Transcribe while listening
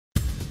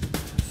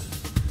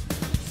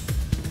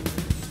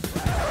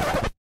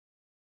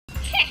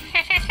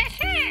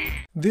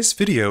This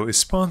video is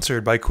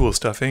sponsored by Cool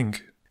Stuff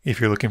Inc.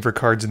 If you're looking for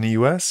cards in the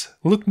US,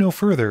 look no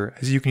further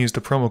as you can use the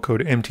promo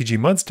code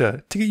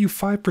MTGMUDSTA to get you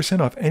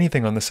 5% off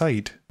anything on the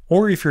site.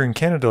 Or if you're in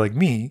Canada like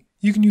me,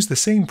 you can use the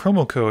same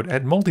promo code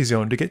at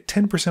Multizone to get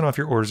 10% off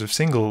your orders of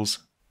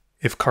singles.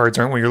 If cards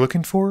aren't what you're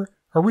looking for,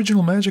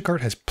 Original Magic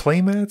Art has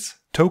playmats,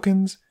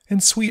 tokens,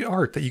 and sweet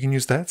art that you can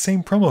use that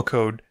same promo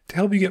code to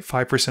help you get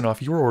 5%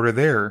 off your order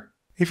there.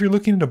 If you're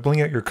looking to bling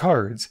out your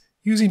cards,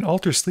 using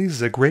Alter Sleeves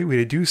is a great way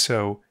to do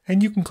so,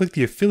 and you can click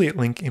the affiliate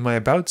link in my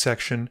About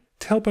section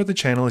to help out the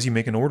channel as you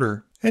make an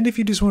order. And if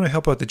you just want to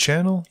help out the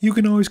channel, you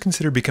can always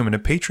consider becoming a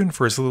patron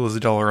for as little as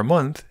 $1 a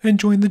month and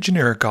join the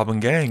generic Goblin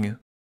Gang.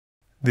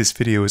 This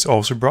video is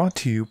also brought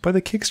to you by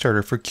the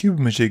Kickstarter for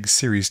Cube-A-Majigs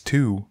Series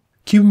 2.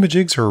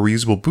 Cube-A-Majigs are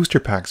reusable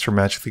booster packs for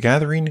Magic the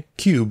Gathering,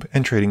 Cube,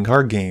 and trading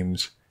card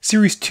games.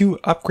 Series 2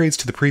 upgrades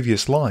to the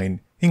previous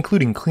line,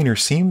 including cleaner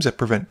seams that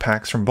prevent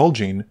packs from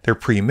bulging, they're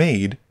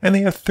pre-made, and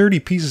they have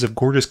 30 pieces of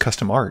gorgeous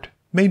custom art,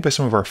 made by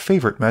some of our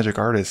favorite Magic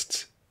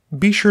artists.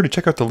 Be sure to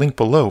check out the link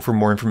below for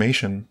more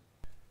information.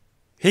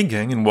 Hey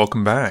gang, and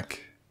welcome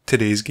back.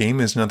 Today's game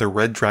is another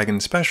Red Dragon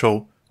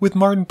special, with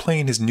Martin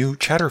playing his new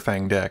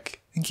Chatterfang deck,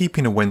 and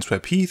keeping a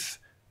Windswept Heath,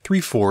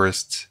 3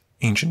 Forests,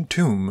 Ancient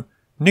Tomb,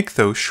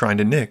 Nykthos Shrine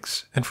to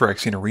Nyx, and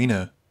Phyrexian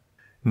Arena.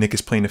 Nick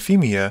is playing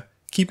Aphemia,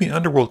 keeping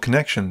Underworld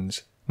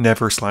Connections,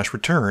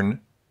 Never/Return,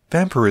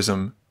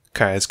 Vampirism,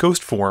 Kaya's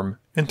Ghost Form,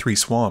 and 3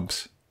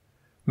 Swamps.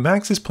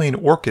 Max is playing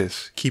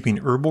Orcus, keeping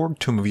Urborg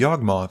Tomb of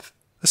Yawgmoth,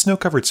 a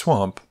snow-covered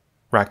swamp,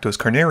 Rakdos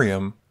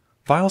Carnarium,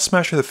 Vile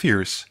Smasher the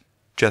Fierce,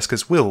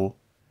 Jeska's Will,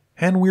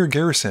 Hanweir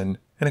Garrison,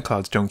 and a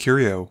Cloudstone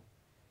Curio.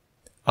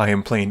 I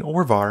am playing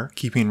Orvar,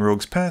 keeping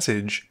Rogue's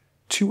Passage,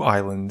 2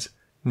 Islands,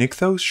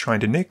 Nykthos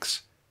Shrine to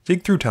Nyx,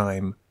 Dig Through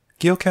Time,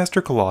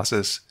 Galecaster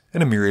Colossus,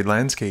 and a Myriad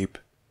Landscape.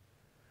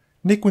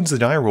 Nick wins the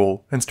die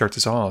roll and starts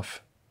us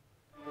off.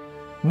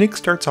 Nick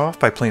starts off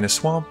by playing a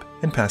swamp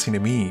and passing to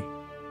me.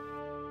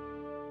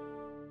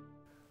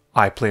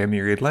 I play a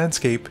Myriad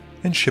Landscape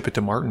and ship it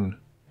to Martin.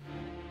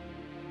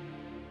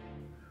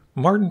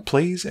 Martin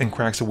plays and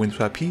cracks a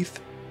Windswept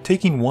Heath,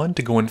 taking 1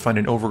 to go and find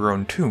an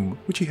overgrown tomb,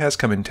 which he has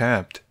come in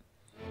tapped.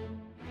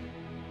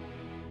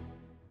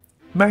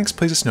 Max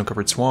plays a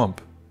snow-covered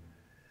swamp.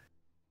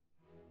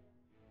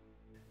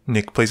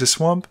 Nick plays a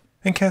swamp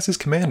and casts his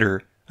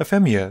commander,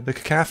 Aphemia the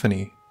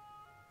Cacophony.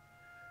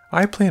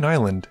 I play an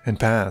island and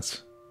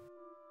pass.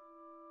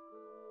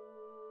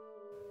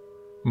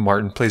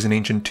 Martin plays an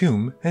Ancient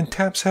Tomb and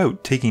taps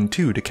out, taking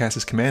 2 to cast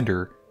his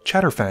commander,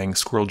 Chatterfang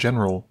Squirrel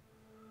General.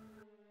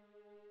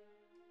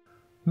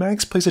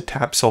 Max plays a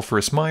tapped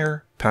Sulphurous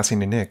Mire,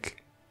 passing to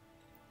Nick.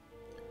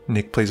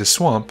 Nick plays a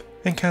swamp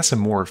and casts a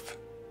Morph.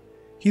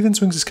 He then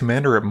swings his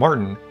commander at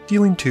Martin,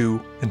 dealing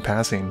 2 and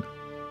passing.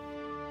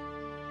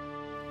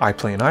 I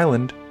play an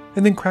island,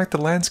 and then crack the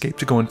landscape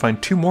to go and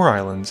find 2 more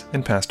islands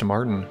and pass to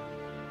Martin.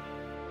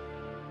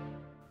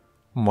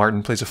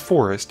 Martin plays a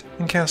forest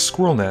and casts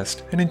Squirrel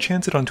Nest and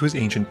enchants it onto his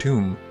Ancient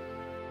Tomb.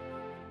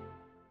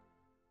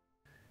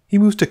 He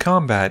moves to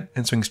combat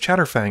and swings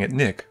Chatterfang at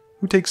Nick,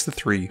 who takes the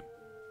 3.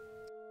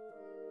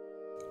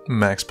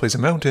 Max plays a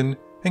mountain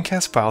and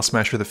casts Vile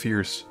Smasher the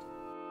Fierce.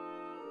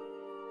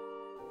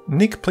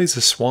 Nick plays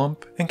a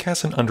swamp and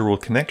casts an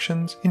Underworld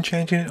Connections,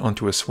 enchanting it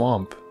onto a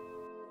swamp.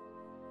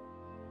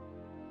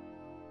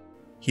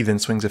 He then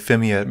swings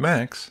Aphemia at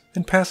Max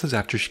and passes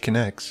after she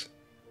connects.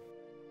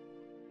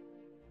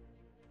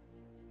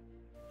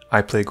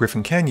 I play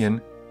Griffin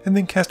Canyon and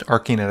then cast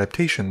Arcane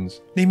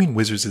Adaptations, naming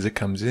wizards as it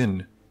comes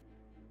in.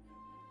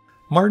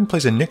 Martin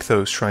plays a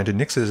Nykthos Shrine to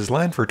Nyx as his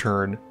land for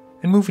turn,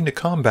 and moving to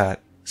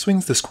combat,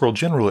 swings the Squirrel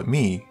General at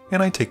me,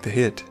 and I take the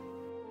hit.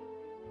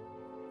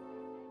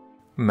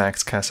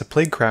 Max casts a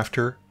Plague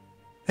Crafter,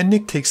 and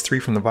Nick takes 3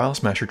 from the Vile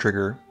Smasher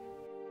trigger.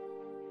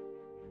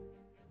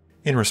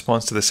 In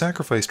response to the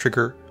sacrifice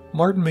trigger,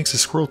 Martin makes a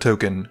Squirrel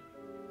token.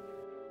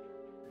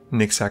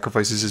 Nick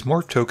sacrifices his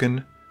Morph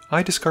token,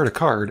 I discard a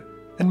card,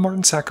 and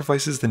Martin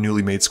sacrifices the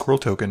newly made Squirrel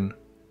token.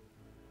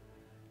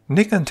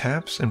 Nick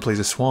untaps and plays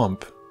a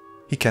swamp.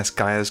 He casts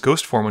Gaia's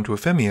Ghost Form onto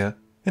Aphemia,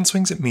 and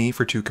swings at me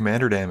for 2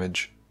 commander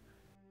damage.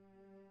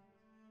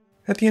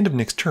 At the end of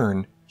Nick's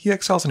turn, he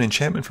exiles an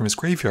enchantment from his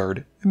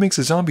graveyard, and makes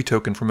a zombie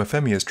token from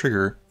Aphemia's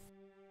trigger.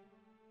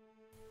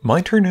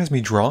 My turn has me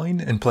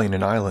drawing and playing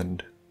an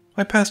island.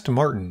 I pass to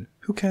Martin,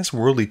 who casts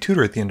Worldly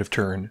Tutor at the end of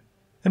turn,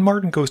 and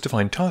Martin goes to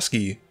find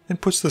Toski,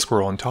 and puts the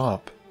squirrel on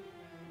top.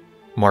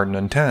 Martin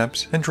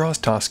untaps and draws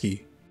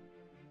Toski.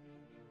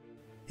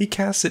 He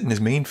casts it in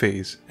his main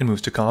phase, and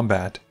moves to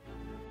combat.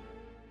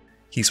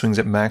 He swings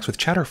at Max with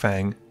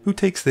Chatterfang, who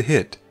takes the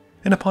hit,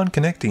 and upon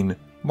connecting,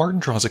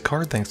 Martin draws a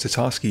card thanks to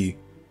Toski.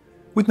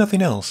 With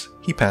nothing else,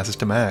 he passes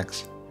to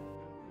Max.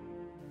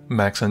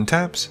 Max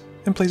untaps,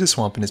 and plays a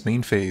swamp in his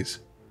main phase.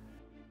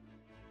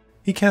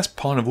 He casts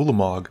Pawn of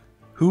Ulamog,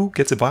 who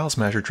gets a Vile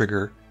Smasher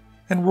trigger,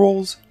 and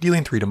rolls,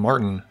 dealing 3 to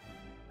Martin.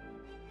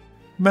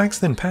 Max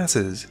then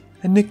passes,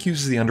 and Nick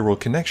uses the Underworld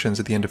Connections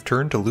at the end of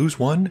turn to lose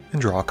 1 and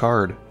draw a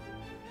card.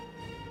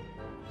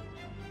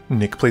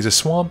 Nick plays a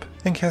swamp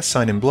and casts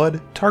Sign in Blood,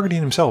 targeting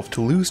himself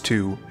to lose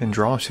 2 and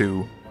draw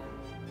 2.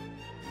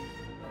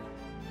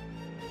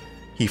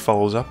 He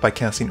follows up by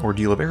casting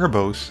Ordeal of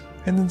Erebos,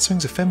 and then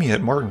swings Aphemia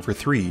at Martin for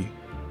 3.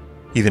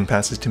 He then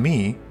passes to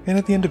me, and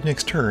at the end of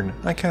Nick's turn,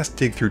 I cast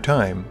Dig Through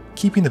Time,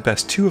 keeping the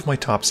best 2 of my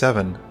top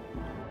 7.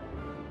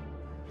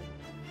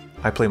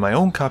 I play my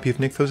own copy of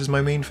Nykthos as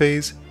my main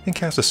phase, and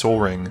cast a Soul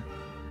Ring.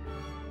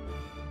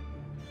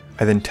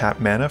 I then tap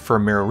mana for a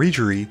Marrow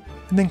Reejerey,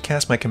 and then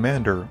cast my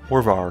commander,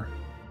 Orvar.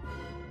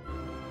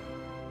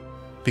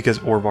 Because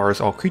Orvar is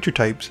all creature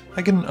types,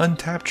 I get an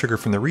untap trigger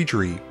from the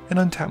Reejerey, and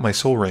untap my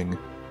Soul Ring.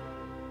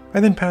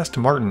 I then pass to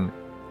Martin,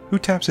 who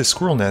taps his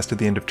Squirrel Nest at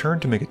the end of turn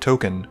to make a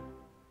token.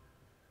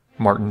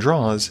 Martin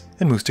draws,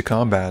 and moves to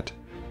combat.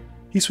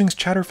 He swings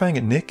Chatterfang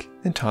at Nick,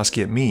 and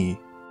Toski at me.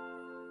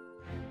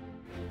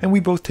 And we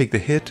both take the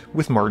hit,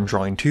 with Martin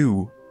drawing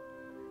 2.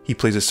 He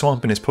plays a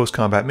Swamp in his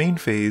post-combat main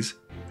phase,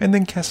 and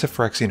then casts a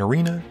Phyrexian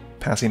Arena,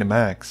 passing to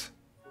Max.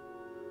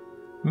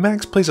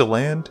 Max plays a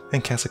land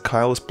and casts a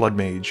Kyle's Blood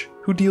Mage,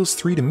 who deals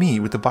 3 to me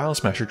with the Bile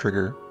Smasher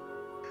trigger.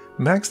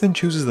 Max then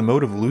chooses the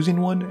mode of losing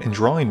 1 and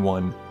drawing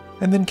 1,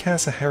 and then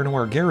casts a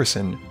Harnoir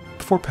Garrison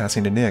before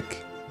passing to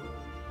Nick.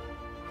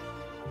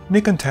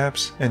 Nick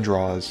untaps and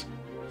draws.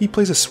 He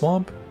plays a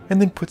swamp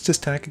and then puts to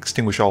stack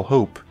Extinguish All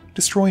Hope,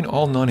 destroying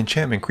all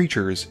non-enchantment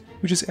creatures,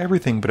 which is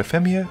everything but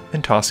Aphemia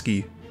and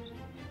Toski.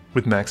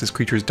 With Max's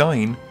creatures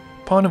dying,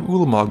 Pawn of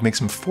Ulamog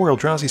makes him 4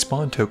 Eldrazi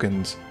spawn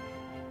tokens.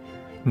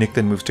 Nick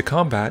then moves to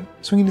combat,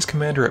 swinging his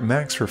commander at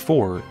Max for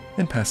 4,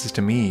 and passes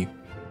to me.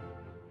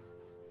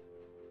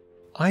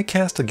 I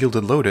cast a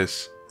Gilded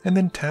Lotus, and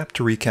then tap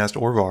to recast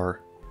Orvar.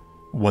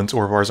 Once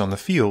Orvar is on the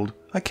field,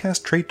 I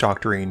cast Trait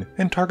Doctoring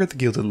and target the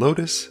Gilded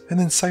Lotus, and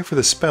then cipher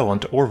the spell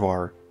onto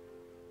Orvar.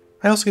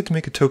 I also get to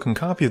make a token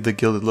copy of the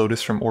Gilded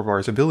Lotus from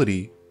Orvar's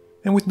ability,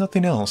 and with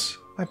nothing else,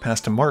 I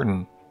pass to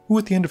Martin, who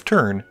at the end of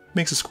turn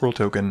makes a Squirrel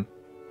token.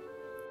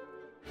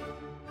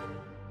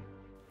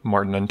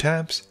 Martin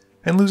untaps,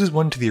 and loses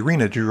 1 to the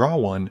arena to draw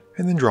 1,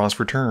 and then draws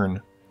for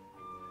turn.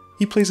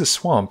 He plays a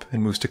swamp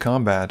and moves to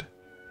combat.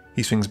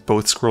 He swings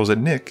both squirrels at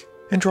Nick,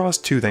 and draws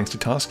 2 thanks to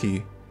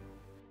Toski.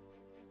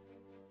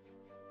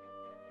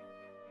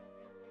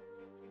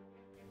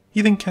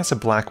 He then casts a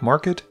Black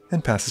Market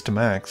and passes to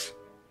Max.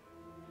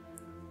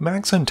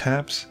 Max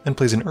untaps and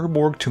plays an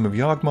Urborg Tomb of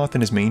Yawgmoth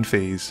in his main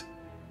phase.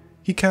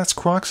 He casts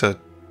Kroxa,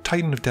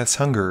 Titan of Death's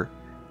Hunger,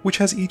 which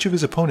has each of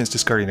his opponents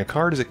discarding a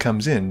card as it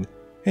comes in,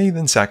 and he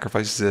then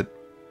sacrifices it.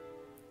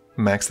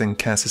 Max then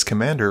casts his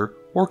commander,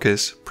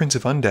 Orcus, Prince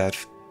of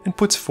Undeath, and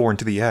puts 4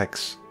 into the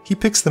X. He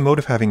picks the mode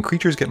of having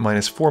creatures get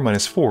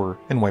 -4/-4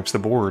 and wipes the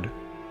board.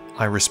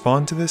 I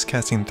respond to this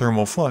casting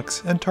Thermal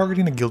Flux and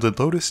targeting a Gilded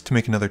Lotus to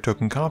make another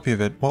token copy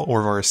of it while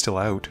Orvar is still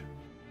out.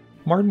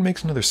 Martin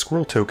makes another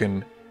Squirrel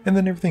token, and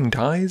then everything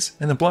dies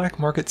and the Black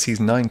Market sees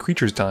 9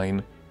 creatures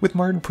dying, with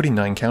Martin putting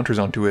 9 counters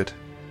onto it.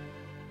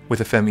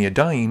 With Aphemia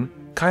dying,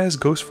 Kaya's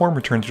ghost form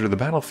returns her to the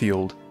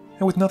battlefield,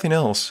 and with nothing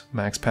else,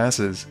 Max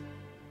passes.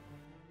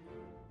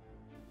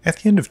 At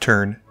the end of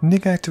turn,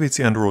 Nick activates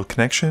the Underworld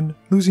Connection,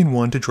 losing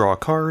 1 to draw a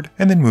card,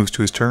 and then moves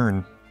to his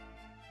turn.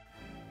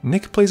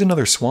 Nick plays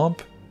another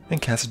Swamp, and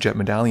casts a Jet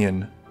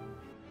Medallion.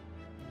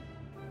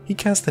 He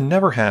casts the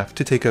Never Half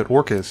to take out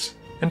Orcus,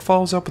 and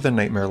follows up with a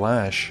Nightmare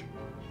Lash.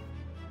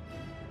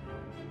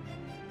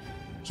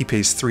 He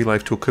pays 3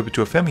 life to equip it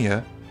to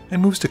Aphemia, and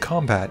moves to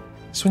combat,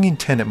 swinging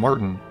 10 at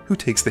Martin, who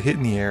takes the hit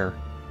in the air.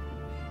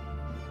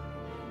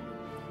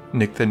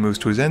 Nick then moves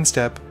to his end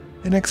step,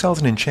 and exiles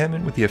an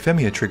enchantment with the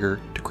Aphemia trigger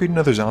to create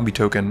another zombie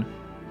token.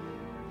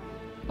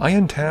 I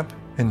untap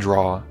and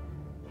draw.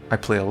 I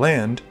play a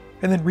land,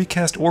 and then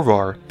recast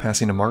Orvar,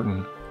 passing to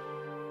Martin.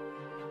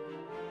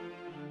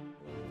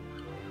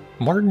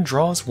 Martin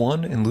draws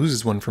 1 and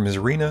loses 1 from his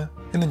arena,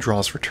 and then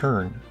draws for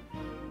turn.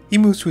 He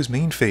moves to his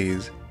main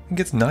phase, and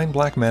gets 9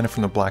 black mana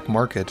from the Black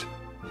Market.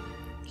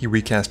 He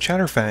recasts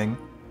Chatterfang,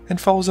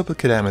 and follows up with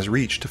Kadama's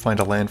Reach to find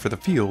a land for the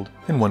field,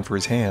 and 1 for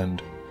his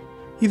hand.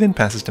 He then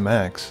passes to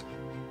Max.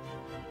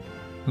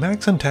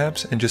 Max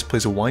untaps and just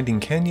plays a Winding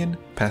Canyon,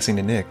 passing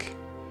to Nick.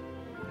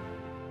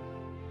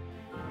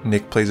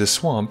 Nick plays a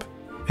Swamp,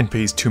 and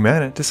pays 2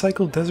 mana to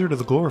cycle Desert of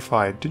the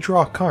Glorified to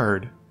draw a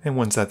card, and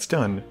once that's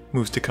done,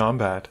 moves to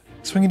combat,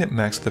 swinging at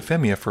Max with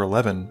Aphemia for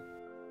 11.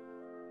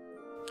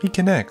 He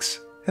connects,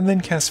 and then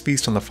casts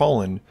Feast on the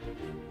Fallen.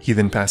 He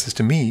then passes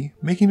to me,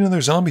 making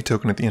another zombie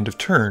token at the end of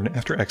turn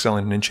after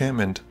exiling an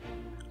enchantment.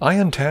 I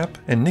untap,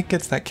 and Nick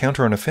gets that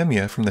counter on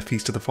Aphemia from the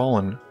Feast of the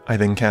Fallen. I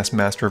then cast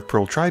Master of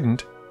Pearl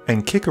Trident,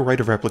 and kick a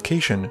Rite of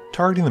Replication,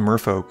 targeting the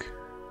Merfolk.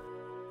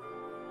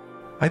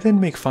 I then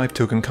make 5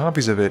 token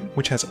copies of it,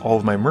 which has all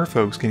of my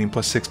Merfolks getting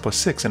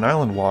 +6/+6 in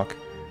Island Walk,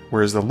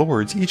 whereas the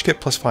Lords each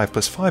get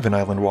 +5/+5 in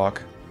Island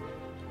Walk.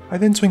 I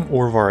then swing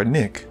Orvar at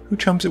Nick, who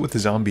chumps it with the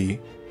zombie.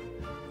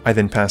 I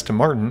then pass to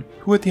Martin,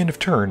 who at the end of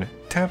turn,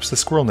 taps the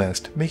Squirrel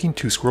Nest, making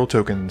 2 Squirrel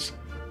tokens.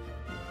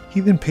 He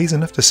then pays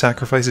enough to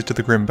sacrifice it to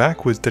the Grim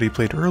Backwoods that he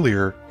played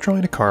earlier,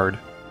 drawing a card.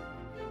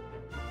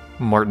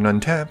 Martin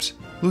untaps,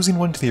 losing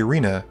 1 to the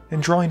arena,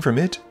 and drawing from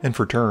it and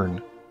for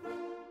turn.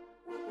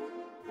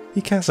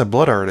 he casts a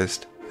Blood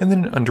Artist, and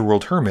then an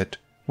Underworld Hermit,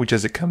 which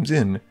as it comes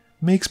in,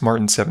 makes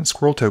Martin 7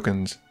 squirrel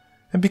tokens,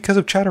 and because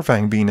of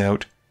Chatterfang being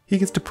out, he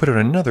gets to put out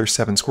another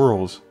 7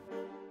 squirrels.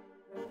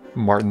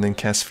 Martin then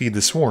casts Feed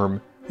the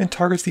Swarm, and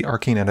targets the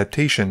Arcane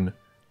Adaptation,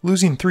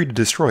 losing 3 to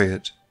destroy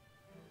it.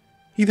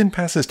 He then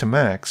passes to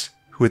Max,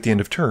 who at the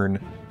end of turn,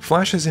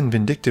 flashes in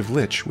Vindictive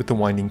Lich with the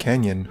Winding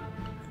Canyon.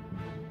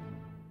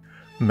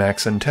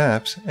 Max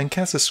untaps and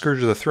casts a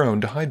Scourge of the Throne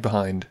to hide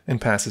behind,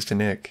 and passes to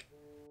Nick.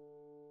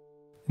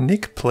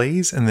 Nick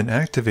plays and then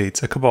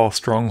activates a Cabal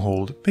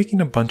Stronghold,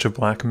 making a bunch of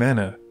black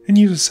mana, and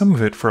uses some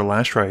of it for a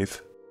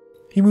Lashwraith.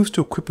 He moves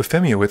to equip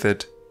Aphemia with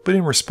it, but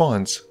in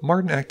response,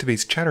 Martin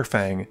activates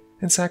Chatterfang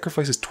and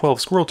sacrifices 12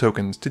 squirrel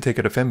tokens to take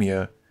out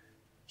Aphemia.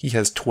 He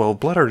has 12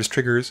 Blood Artist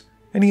triggers,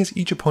 and he has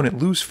each opponent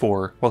lose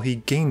 4 while he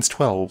gains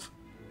 12,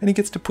 and he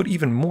gets to put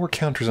even more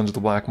counters onto the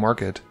black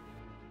market.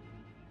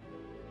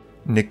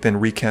 Nick then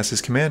recasts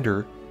his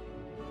commander,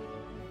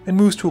 and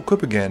moves to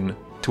equip again,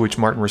 to which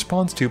Martin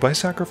responds to by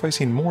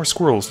sacrificing more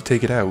squirrels to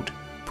take it out,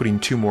 putting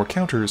 2 more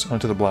counters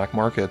onto the black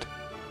market.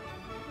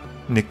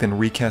 Nick then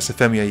recasts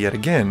Aphemia yet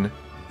again,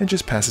 and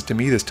just passes to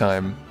me this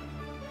time.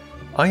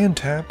 I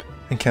untap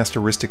and cast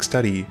Heuristic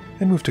Study,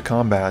 and move to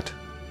combat.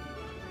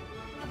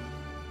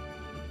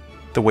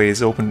 The way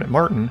is open at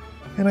Martin,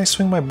 and I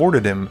swing my board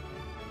at him.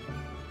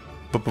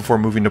 But before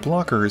moving to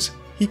blockers,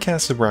 he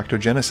casts a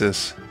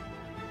Bractogenesis.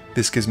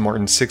 This gives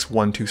Martin 6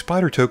 1/2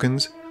 spider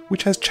tokens,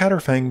 which has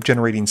Chatterfang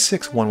generating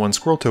 6 1/1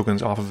 squirrel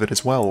tokens off of it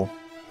as well.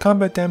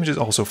 Combat damage is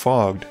also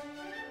fogged.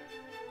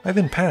 I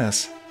then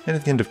pass, and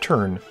at the end of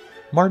turn,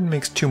 Martin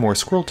makes 2 more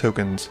squirrel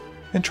tokens,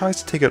 and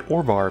tries to take out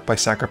Orvar by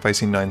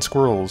sacrificing 9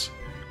 squirrels.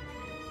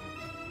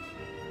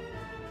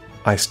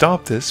 I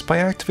stop this by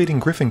activating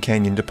Griffin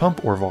Canyon to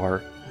pump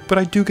Orvar, but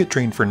I do get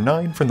drained for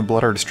 9 from the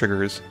Blood Artist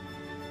triggers.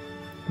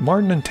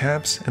 Martin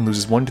untaps and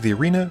loses 1 to the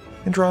arena,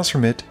 and draws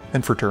from it,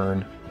 and for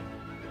turn.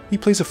 He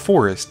plays a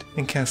Forest,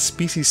 and casts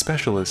Species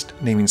Specialist,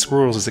 naming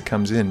squirrels as it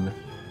comes in.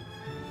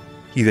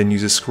 He then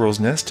uses Squirrel's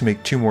Nest to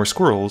make 2 more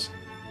squirrels,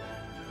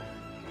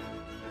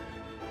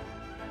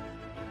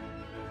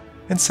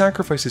 and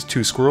sacrifices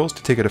 2 squirrels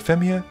to take out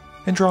Aphemia,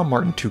 and draw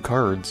Martin 2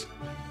 cards.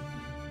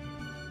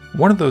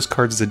 One of those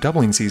cards is a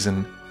Doubling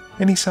Season,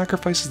 and he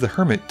sacrifices the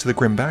Hermit to the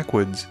Grim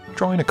Backwoods,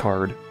 drawing a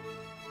card.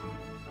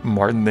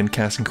 Martin then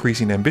casts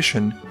Increasing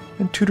Ambition,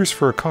 and tutors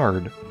for a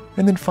card,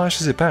 and then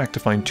flashes it back to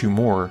find 2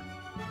 more.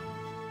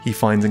 He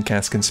finds and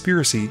casts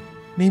Conspiracy,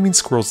 naming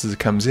squirrels as it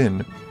comes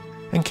in,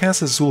 and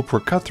casts a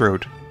Zulapur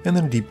Cutthroat, and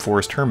then a Deep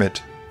Forest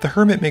Hermit. The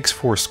Hermit makes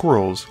 4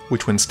 squirrels,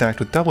 which when stacked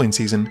with Doubling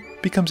Season,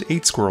 becomes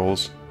 8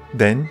 squirrels.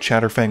 Then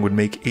Chatterfang would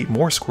make 8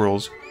 more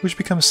squirrels, which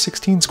becomes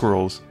 16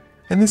 squirrels,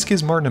 and this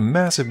gives Martin a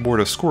massive board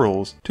of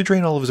squirrels to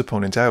drain all of his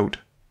opponents out.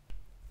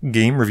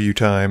 Game review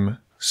time.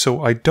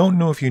 So I don't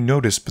know if you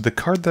noticed, but the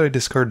card that I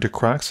discarded to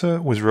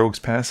Kraxa was Rogue's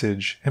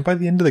Passage, and by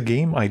the end of the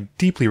game I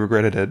deeply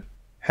regretted it.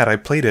 Had I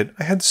played it,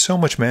 I had so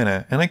much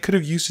mana, and I could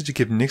have used it to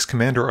give Nick's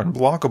commander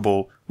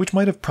unblockable, which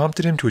might have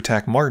prompted him to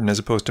attack Martin as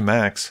opposed to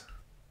Max.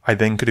 I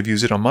then could have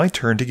used it on my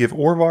turn to give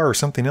Orvar or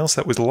something else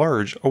that was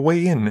large a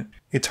way in.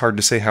 It's hard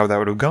to say how that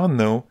would have gone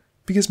though,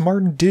 because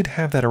Martin did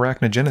have that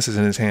Arachnogenesis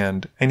in his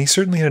hand, and he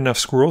certainly had enough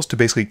squirrels to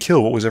basically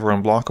kill what was ever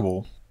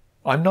unblockable.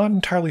 I'm not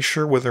entirely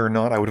sure whether or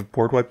not I would have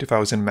board wiped if I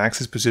was in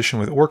Max's position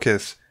with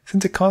Orcus,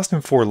 since it cost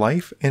him 4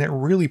 life, and it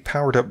really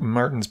powered up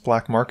Martin's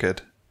black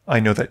market. I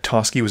know that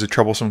Toski was a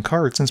troublesome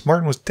card since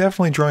Martin was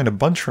definitely drawing a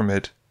bunch from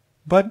it,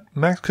 but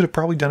Max could have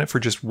probably done it for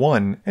just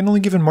 1, and only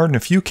given Martin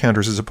a few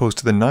counters as opposed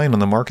to the 9 on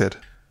the market.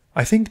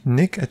 I think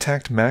Nick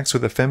attacked Max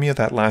with Aphemia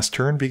that last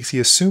turn because he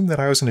assumed that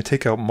I was going to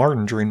take out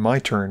Martin during my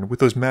turn with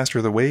those Master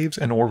of the Waves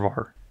and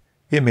Orvar.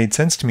 It made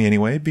sense to me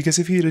anyway, because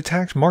if he had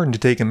attacked Martin to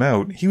take him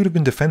out, he would have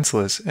been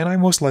defenseless, and I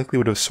most likely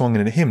would have swung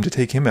in at him to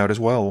take him out as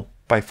well.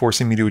 By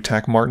forcing me to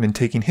attack Martin and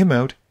taking him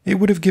out, it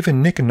would have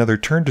given Nick another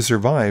turn to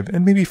survive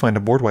and maybe find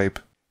a board wipe.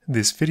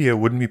 This video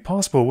wouldn't be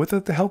possible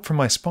without the help from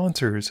my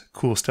sponsors,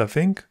 Cool Stuff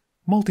Inc.,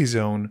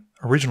 Multizone,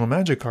 Original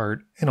Magic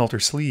Art, and Alter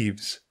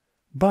Sleeves.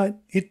 But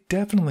it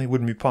definitely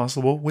wouldn't be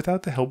possible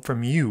without the help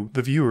from you,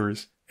 the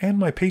viewers, and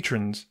my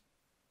patrons.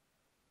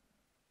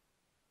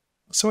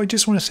 So I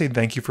just want to say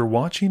thank you for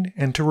watching,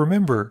 and to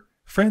remember,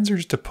 friends are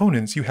just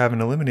opponents you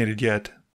haven't eliminated yet.